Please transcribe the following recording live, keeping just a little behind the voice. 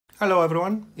Hello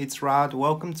everyone, it's Rad.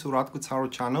 Welcome to Radko Tarot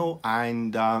channel,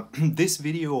 and this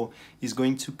video is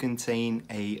going to contain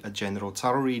a general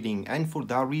tarot reading, and for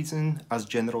that reason, as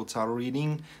general tarot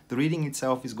reading, the reading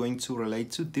itself is going to relate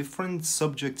to different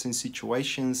subjects and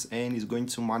situations and is going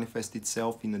to manifest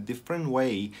itself in a different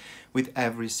way with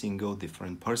every single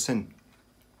different person.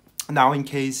 Now, in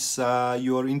case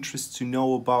you are interested to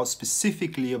know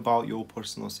specifically about your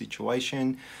personal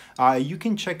situation, you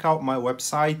can check out my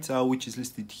website, which is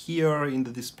listed here in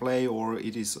the display, or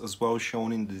it is as well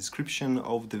shown in the description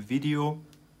of the video.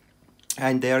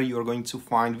 And there you are going to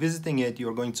find, visiting it, you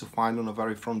are going to find on the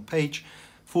very front page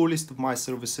full list of my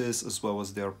services as well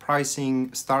as their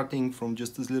pricing, starting from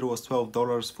just as little as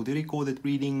 $12 for the recorded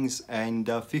readings and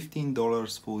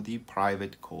 $15 for the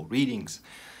private call readings.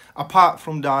 Apart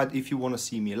from that, if you want to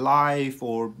see me live,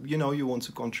 or you want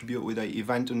to contribute with an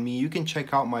event on me, you can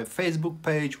check out my Facebook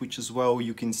page, which as well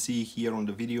you can see here on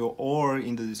the video or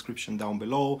in the description down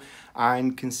below,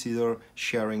 and consider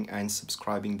sharing and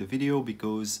subscribing the video,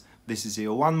 because this is a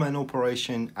one-man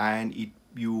operation and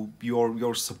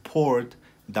your support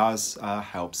does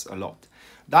helps a lot.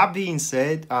 That being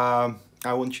said, I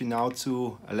want you now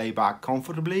to lay back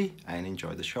comfortably and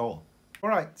enjoy the show.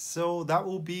 Alright, so that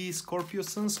will be Scorpio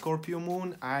Sun, Scorpio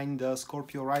Moon, and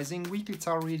Scorpio Rising weekly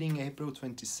tarot reading April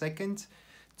 22nd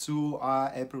to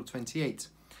April 28th.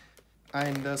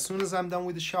 And as soon as I'm done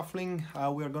with the shuffling,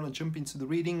 we are going to jump into the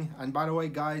reading. And by the way,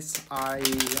 guys,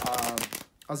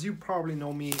 as you probably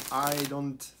know me, I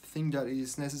don't think that it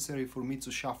is necessary for me to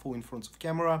shuffle in front of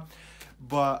camera.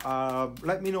 But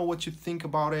let me know what you think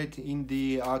about it in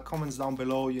the comments down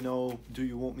below. Do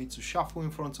you want me to shuffle in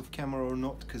front of camera or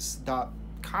not? Because that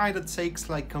kind of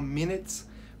takes like a minute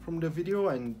from the video,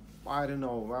 and I don't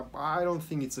know, I don't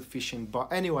think it's efficient.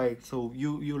 But anyway, so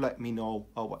you let me know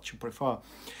what you prefer.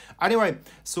 Anyway,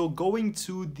 so going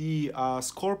to the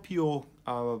Scorpio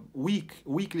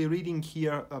weekly reading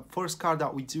here, first card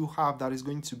that we do have, that is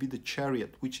going to be the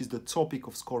Chariot, which is the topic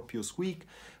of Scorpio's week,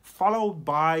 followed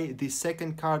by the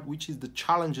second card, which is the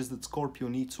challenges that Scorpio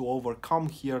needs to overcome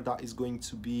here. That is going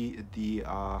to be the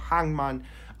Hangman.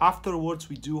 Afterwards,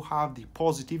 we do have the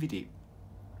positivity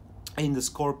in the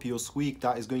Scorpio's week.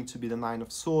 That is going to be the Nine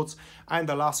of Swords, and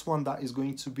the last one, that is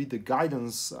going to be the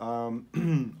guidance of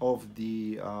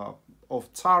the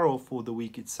of tarot for the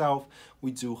week itself.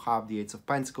 We do have the Eight of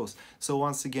Pentacles. So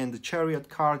once again, the Chariot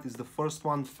card is the first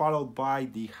one, followed by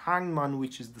the Hangman,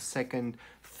 which is the second.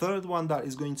 Third one, that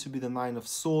is going to be the Nine of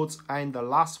Swords, and the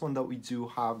last one that we do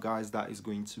have, guys, that is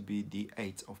going to be the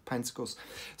Eight of Pentacles.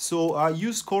 So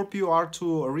you Scorpio are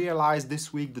to realize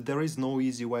this week that there is no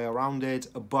easy way around it,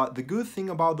 but the good thing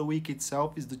about the week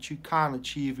itself is that you can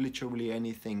achieve literally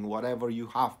anything, whatever you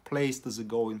have placed as a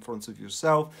goal in front of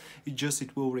yourself.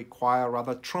 It will require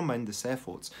rather tremendous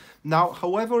efforts. Now,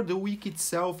 however, the week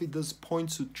itself, it does point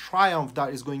to triumph.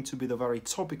 That is going to be the very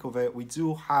topic of it. We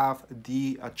do have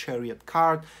the Chariot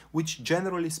card, which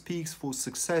generally speaks for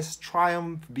success,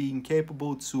 triumph, being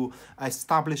capable to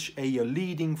establish a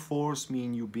leading force,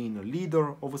 meaning you being a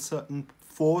leader of a certain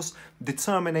force,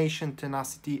 determination,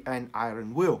 tenacity, and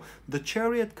iron will. The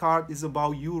Chariot card is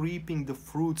about you reaping the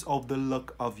fruits of the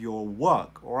luck of your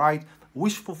work, all right?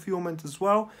 Wish fulfillment as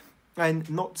well, and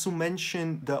not to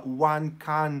mention that one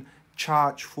can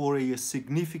charge for a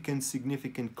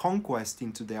significant conquest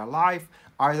into their life,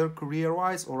 either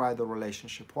career-wise or either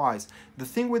relationship-wise. The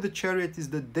thing with the Chariot is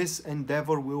that this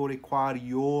endeavor will require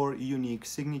your unique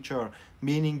signature,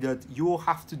 meaning that you will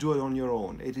have to do it on your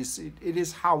own. It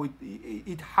is how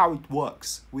it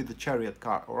works with the Chariot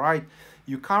card, all right?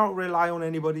 You can't rely on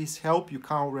anybody's help. You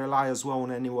can't rely as well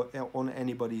on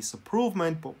anybody's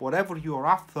approval, but whatever you are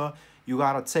after, you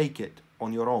gotta take it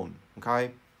on your own,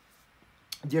 okay?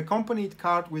 The accompanied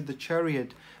card with the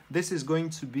Chariot, this is going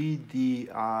to be the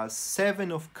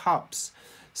Seven of Cups.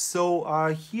 So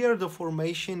here the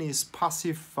formation is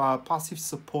passive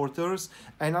supporters,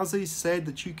 and as I said,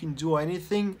 that you can do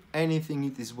anything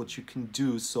it is what you can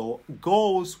do. So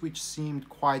goals which seemed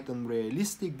quite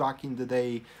unrealistic back in the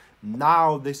day,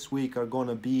 now this week are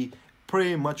gonna be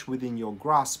pretty much within your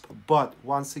grasp, but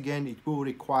once again, it will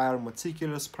require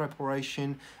meticulous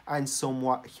preparation and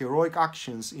somewhat heroic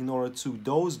actions in order to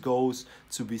those goals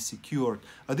to be secured.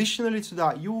 Additionally to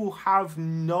that, you will have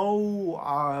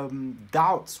no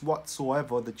doubts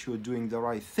whatsoever that you're doing the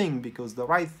right thing, because the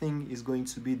right thing is going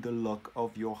to be the luck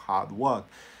of your hard work.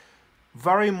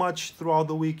 Very much throughout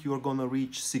the week, you're going to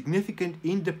reach significant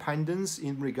independence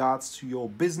in regards to your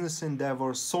business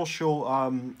endeavors, social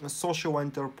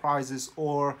enterprises,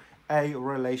 or a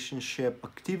relationship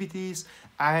activities,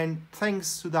 and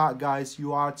thanks to that, guys,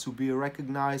 you are to be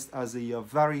recognized as a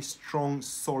very strong,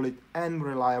 solid and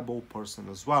reliable person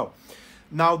as well.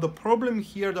 Now, the problem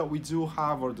here that we do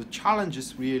have, or the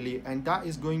challenges really, and that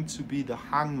is going to be the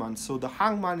hangman. So the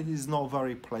hangman is not a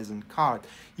very pleasant card.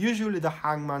 Usually the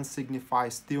hangman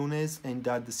signifies stillness, and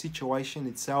that the situation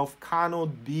itself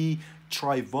cannot be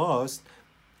traversed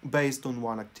based on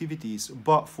one activities.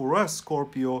 But for us,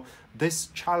 Scorpio, this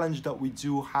challenge that we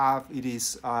do have, it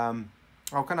is,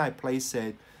 how can I place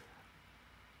it?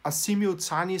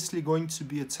 Simultaneously going to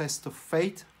be a test of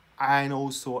fate and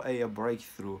also a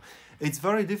breakthrough. It's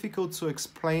very difficult to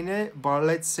explain it, but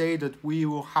let's say that we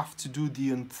will have to do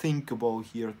the unthinkable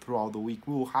here throughout the week.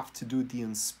 We will have to do the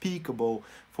unspeakable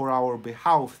for our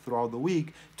behalf throughout the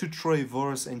week to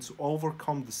traverse and to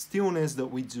overcome the stillness that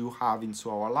we do have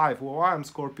into our life. Well, I am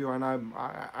Scorpio, and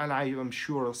I am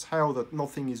sure as hell that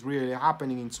nothing is really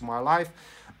happening into my life.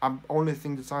 Only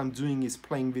thing that I'm doing is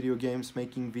playing video games,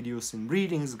 making videos and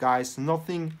readings, guys,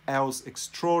 nothing else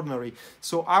extraordinary.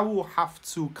 So I will have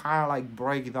to kind of like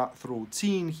break that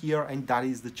routine here, and that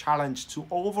is the challenge, to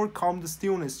overcome the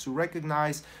stillness, to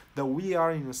recognize that we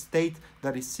are in a state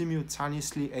that is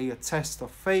simultaneously a test of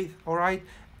faith, all right,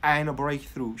 and a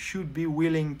breakthrough. Should be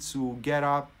willing to get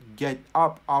up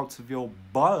out of your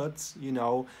butt, you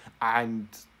know, and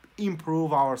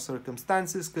improve our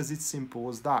circumstances, because it's simple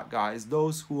as that, guys.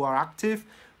 Those who are active,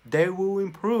 they will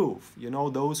improve. You know,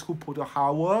 those who put a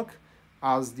hard work,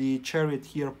 as the chariot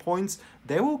here points,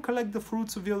 they will collect the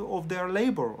fruits of their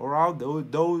labor. All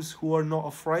right, those who are not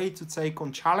afraid to take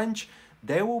on challenge,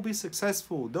 they will be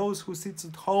successful. Those who sit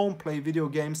at home, play video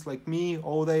games like me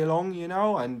all day long, you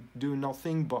know, and do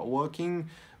nothing but working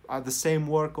at the same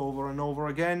work over and over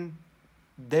again,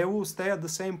 they will stay at the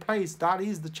same place. That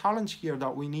is the challenge here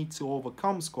that we need to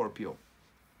overcome, Scorpio.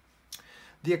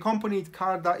 The accompanied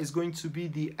card, that is going to be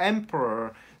the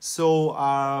Emperor. So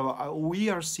we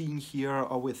are seeing here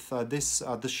with this,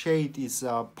 the shade is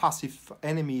passive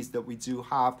enemies that we do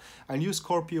have, and you,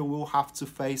 Scorpio, will have to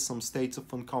face some states of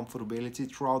uncomfortability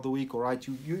throughout the week, all right?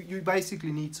 You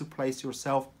basically need to place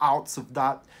yourself out of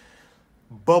that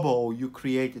bubble you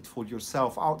created for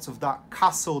yourself, out of that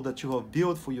castle that you have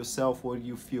built for yourself, where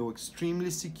you feel extremely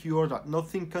secure, that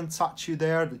nothing can touch you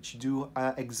there, that you do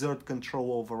exert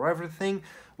control over everything.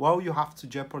 Well, you have to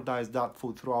jeopardize that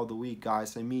for throughout the week,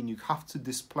 guys. I mean, you have to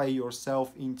display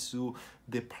yourself into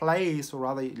the place, or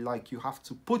rather, like, you have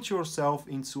to put yourself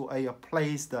into a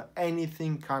place that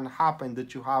anything can happen,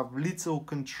 that you have little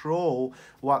control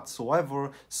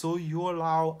whatsoever. So you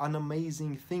allow an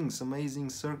amazing things,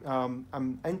 amazing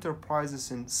enterprises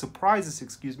and surprises,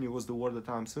 excuse me, was the word that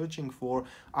I'm searching for,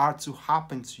 are to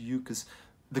happen to you, because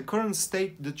the current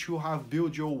state that you have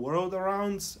built your world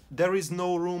around, there is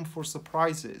no room for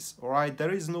surprises, all right?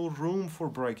 There is no room for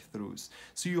breakthroughs.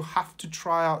 So you have to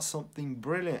try out something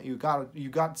brilliant. You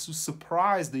got to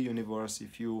surprise the universe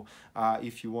if you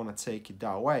want to take it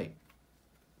that way.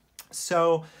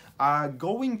 So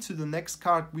going to the next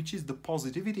card, which is the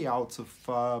positivity out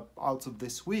of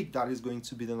this week, that is going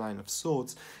to be the Nine of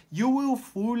Swords. You will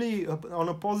fully, on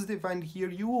a positive end here,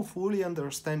 you will fully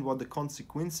understand what the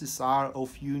consequences are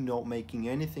of you not making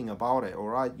anything about it, all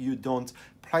right? You don't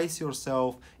place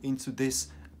yourself into this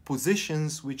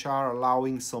positions which are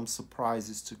allowing some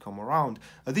surprises to come around.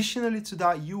 Additionally to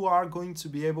that, you are going to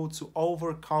be able to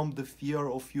overcome the fear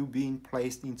of you being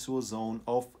placed into a zone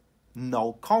of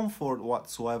no comfort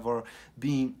whatsoever,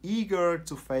 being eager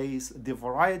to face the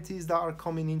varieties that are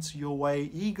coming into your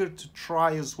way, eager to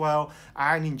try as well,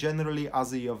 and in generally,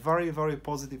 as a very, very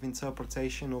positive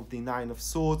interpretation of the Nine of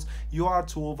Swords, you are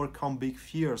to overcome big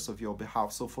fears of your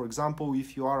behalf. So for example,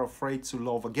 if you are afraid to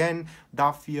love again,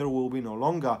 that fear will be no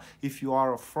longer. If you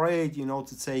are afraid, you know,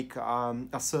 to take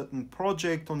a certain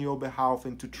project on your behalf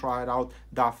and to try it out,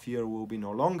 that fear will be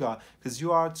no longer, because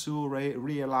you are to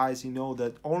realize, you know,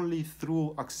 that only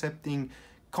through accepting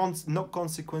not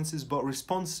consequences but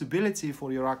responsibility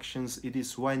for your actions, it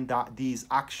is when that these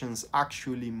actions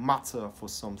actually matter for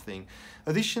something.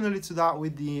 Additionally to that,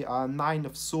 with the Nine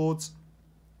of Swords,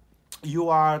 you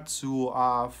are to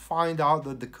find out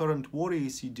that the current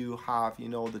worries you do have, you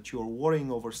know, that you're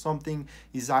worrying over something,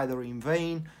 is either in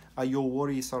vain. Your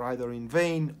worries are either in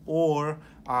vain, or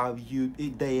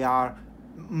they are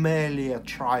merely a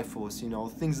trifles, you know,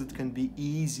 things that can be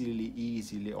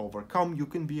easily overcome. You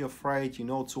can be afraid, you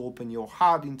know, to open your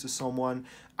heart into someone,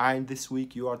 and this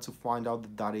week you are to find out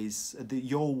that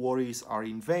your worries are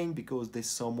in vain, because this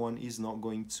someone is not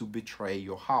going to betray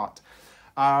your heart.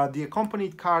 The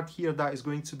accompanied card here, that is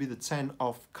going to be the 10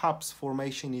 of Cups.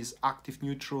 Formation is active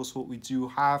neutrals, what we do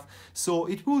have. So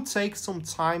it will take some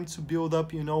time to build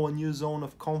up, you know, a new zone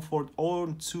of comfort, or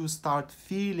to start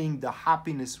feeling the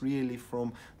happiness really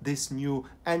from this new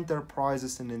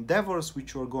enterprises and endeavors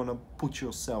which you're gonna put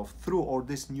yourself through, or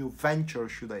this new venture,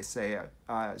 should I say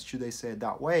it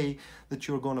that way, that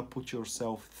you're gonna put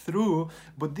yourself through.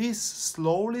 But this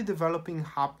slowly developing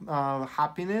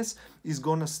happiness is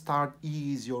gonna start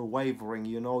ease your wavering,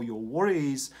 you know, your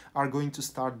worries are going to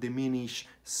start diminish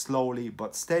slowly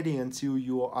but steady, until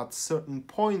you are at certain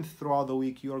point throughout the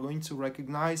week you are going to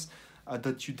recognize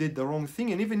that you did the wrong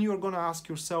thing, and even you're gonna ask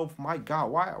yourself, my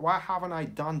God, why haven't I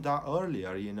done that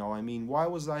earlier? You know, I mean, why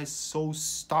was I so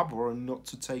stubborn not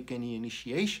to take any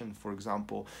initiation, for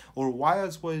example? Or why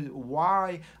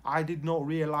I did not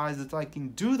realize that I can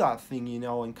do that thing, you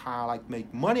know, and kind of like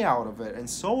make money out of it, and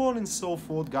so on and so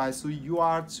forth, guys. So you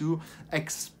are to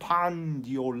expand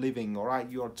your living, all right?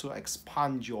 You are to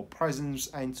expand your presence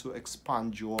and to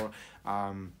expand your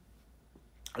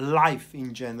life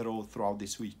in general throughout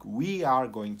this week. We are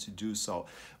going to do so,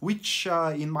 which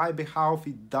in my behalf,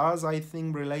 it does, I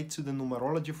think, relate to the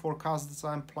numerology forecast that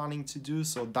I'm planning to do.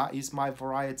 So that is my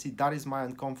variety, that is my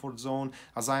uncomfort zone.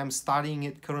 As I am studying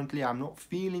it currently, I'm not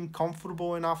feeling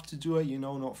comfortable enough to do it, you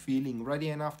know, not feeling ready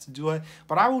enough to do it,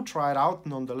 but I will try it out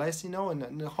nonetheless, you know,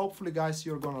 and hopefully, guys,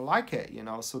 you're gonna like it, you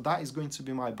know. So that is going to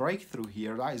be my breakthrough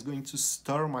here. That is going to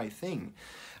stir my thing.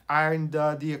 And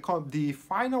the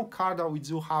final card that we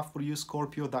do have for you,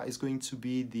 Scorpio, that is going to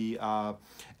be the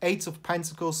Eight of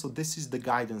Pentacles. So this is the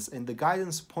guidance, and the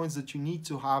guidance points that you need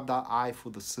to have that eye for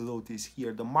the subtleties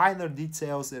here, the minor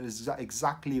details. That is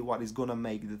exactly what is going to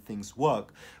make the things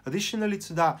work. Additionally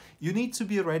to that, you need to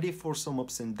be ready for some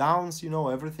ups and downs. You know,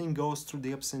 everything goes through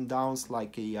the ups and downs,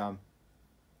 like a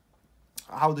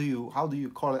how do you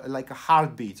call it, like a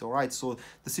heartbeat, all right? So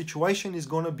the situation is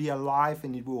going to be alive,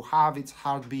 and it will have its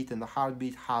heartbeat, and the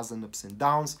heartbeat has an ups and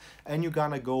downs, and you're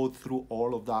gonna go through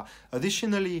all of that.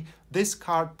 Additionally, this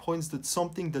card points that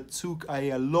something that took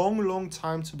a long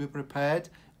time to be prepared,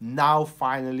 now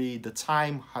finally the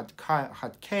time had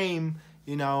came,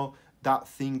 you know, that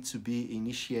thing to be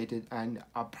initiated. And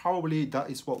probably that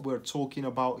is what we're talking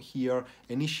about here,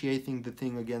 initiating the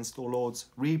thing against all odds,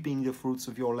 reaping the fruits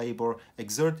of your labor,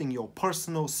 exerting your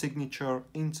personal signature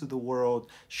into the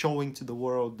world, showing to the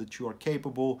world that you are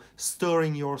capable,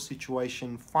 stirring your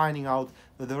situation, finding out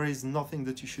that there is nothing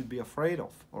that you should be afraid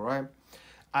of, all right?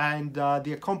 And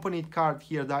the accompanied card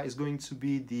here, that is going to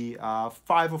be the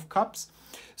Five of Cups.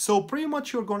 So pretty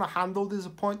much you're going to handle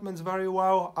disappointments very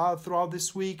well throughout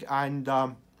this week. And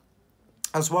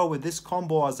as well, with this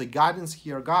combo as a guidance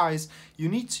here, guys, you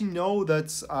need to know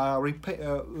that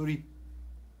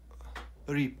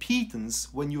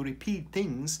repeatance, when you repeat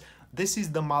things, this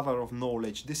is the mother of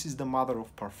knowledge. This is the mother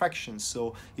of perfection.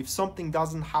 So if something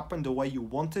doesn't happen the way you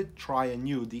want it, try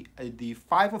anew. The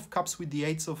Five of Cups with the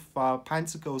Eight of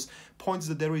Pentacles points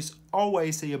that there is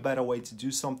always a better way to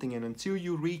do something, and until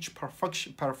you reach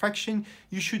perfection,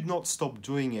 you should not stop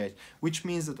doing it, which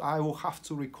means that I will have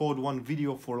to record one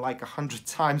video for like 100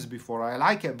 times before I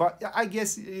like it. But I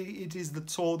guess it is the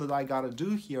toll that I gotta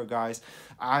do here, guys,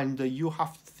 and you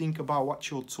have to think about what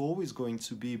your toll is going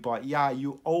to be. But yeah,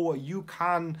 you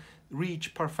can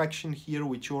reach perfection here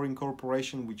with your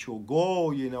incorporation, with your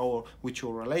goal, you know, with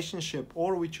your relationship,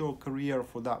 or with your career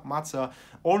for that matter,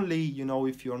 only, you know,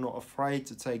 if you're not afraid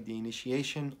to take the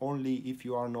initiation, only if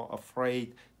you are not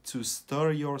afraid to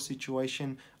stir your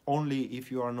situation, only if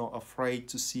you are not afraid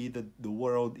to see that the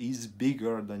world is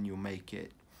bigger than you make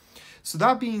it. So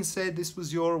that being said, this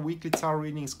was your weekly tarot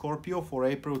reading, Scorpio, for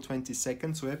April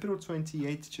 22nd to April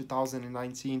 28th,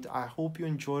 2019. I hope you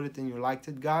enjoyed it and you liked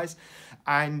it, guys.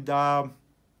 And I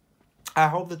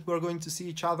hope that we're going to see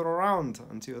each other around.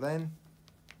 Until then,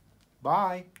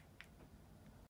 bye.